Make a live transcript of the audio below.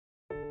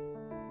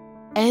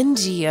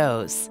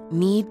NGOs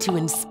need to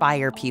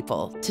inspire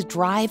people to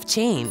drive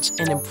change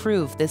and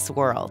improve this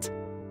world.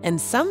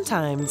 And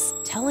sometimes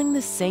telling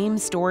the same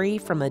story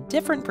from a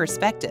different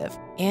perspective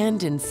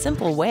and in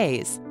simple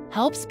ways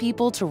helps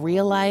people to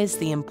realize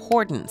the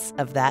importance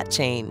of that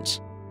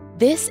change.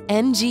 This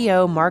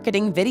NGO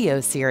marketing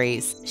video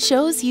series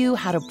shows you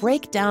how to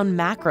break down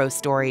macro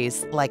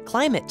stories like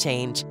climate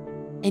change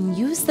and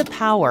use the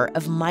power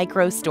of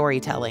micro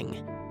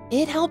storytelling.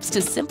 It helps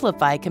to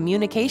simplify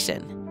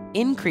communication,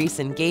 increase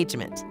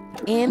engagement,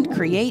 and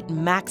create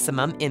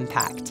maximum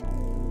impact.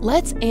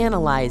 Let's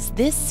analyze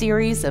this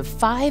series of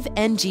 5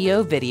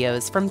 NGO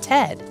videos from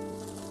TED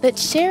that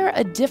share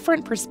a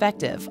different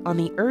perspective on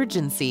the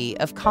urgency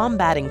of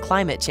combating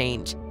climate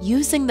change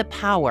using the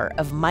power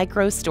of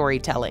micro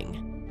storytelling.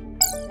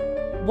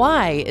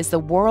 Why is the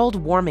world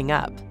warming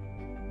up?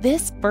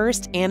 This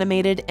first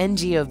animated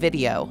NGO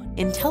video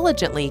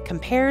intelligently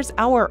compares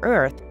our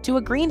Earth to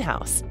a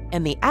greenhouse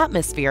and the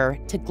atmosphere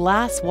to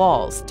glass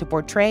walls to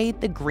portray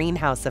the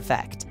greenhouse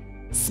effect.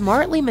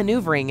 Smartly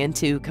maneuvering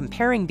into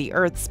comparing the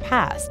Earth's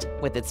past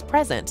with its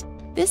present,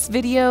 this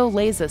video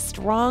lays a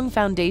strong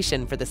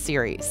foundation for the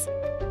series.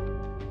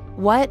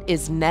 What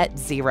is net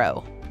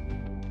zero?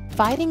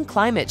 Fighting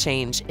climate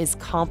change is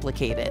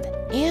complicated,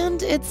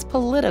 and it's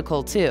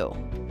political too.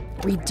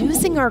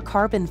 Reducing our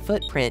carbon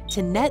footprint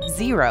to net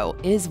zero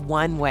is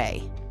one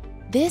way.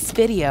 This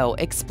video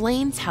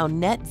explains how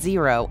net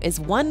zero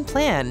is one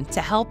plan to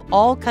help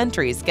all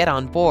countries get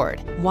on board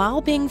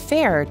while being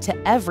fair to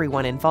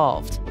everyone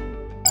involved.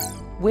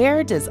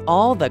 Where does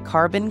all the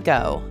carbon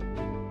go?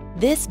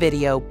 This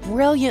video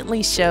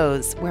brilliantly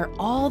shows where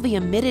all the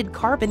emitted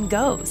carbon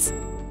goes.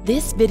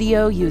 This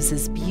video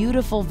uses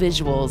beautiful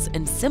visuals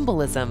and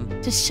symbolism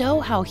to show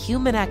how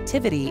human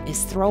activity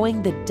is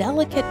throwing the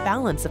delicate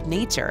balance of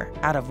nature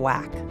out of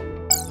whack.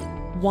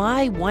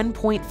 Why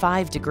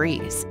 1.5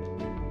 degrees?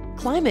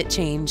 Climate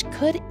change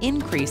could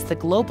increase the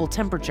global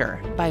temperature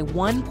by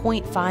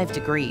 1.5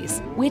 degrees,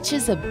 which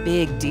is a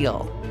big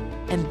deal.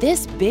 And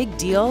this big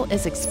deal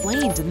is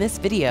explained in this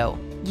video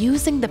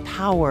using the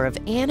power of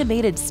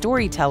animated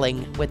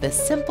storytelling with a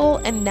simple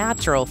and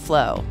natural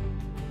flow.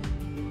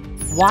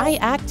 Why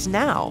act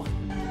now?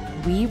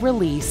 We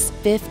release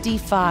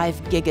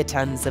 55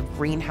 gigatons of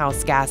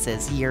greenhouse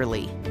gases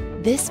yearly.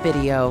 This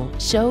video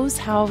shows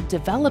how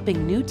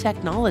developing new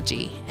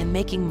technology and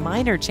making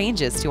minor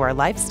changes to our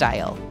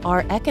lifestyle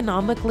are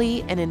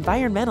economically and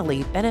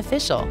environmentally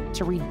beneficial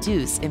to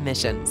reduce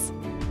emissions.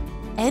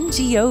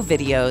 NGO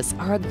videos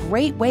are a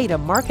great way to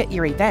market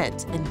your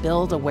event and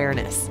build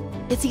awareness.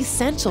 It's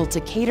essential to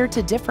cater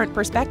to different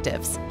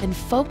perspectives and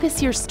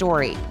focus your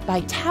story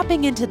by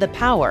tapping into the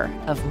power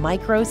of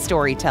micro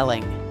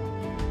storytelling.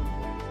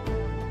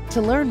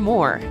 To learn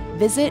more,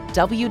 visit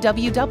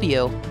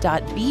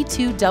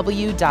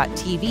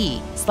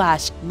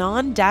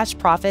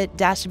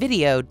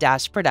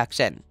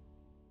www.b2w.tv/non-profit-video-production.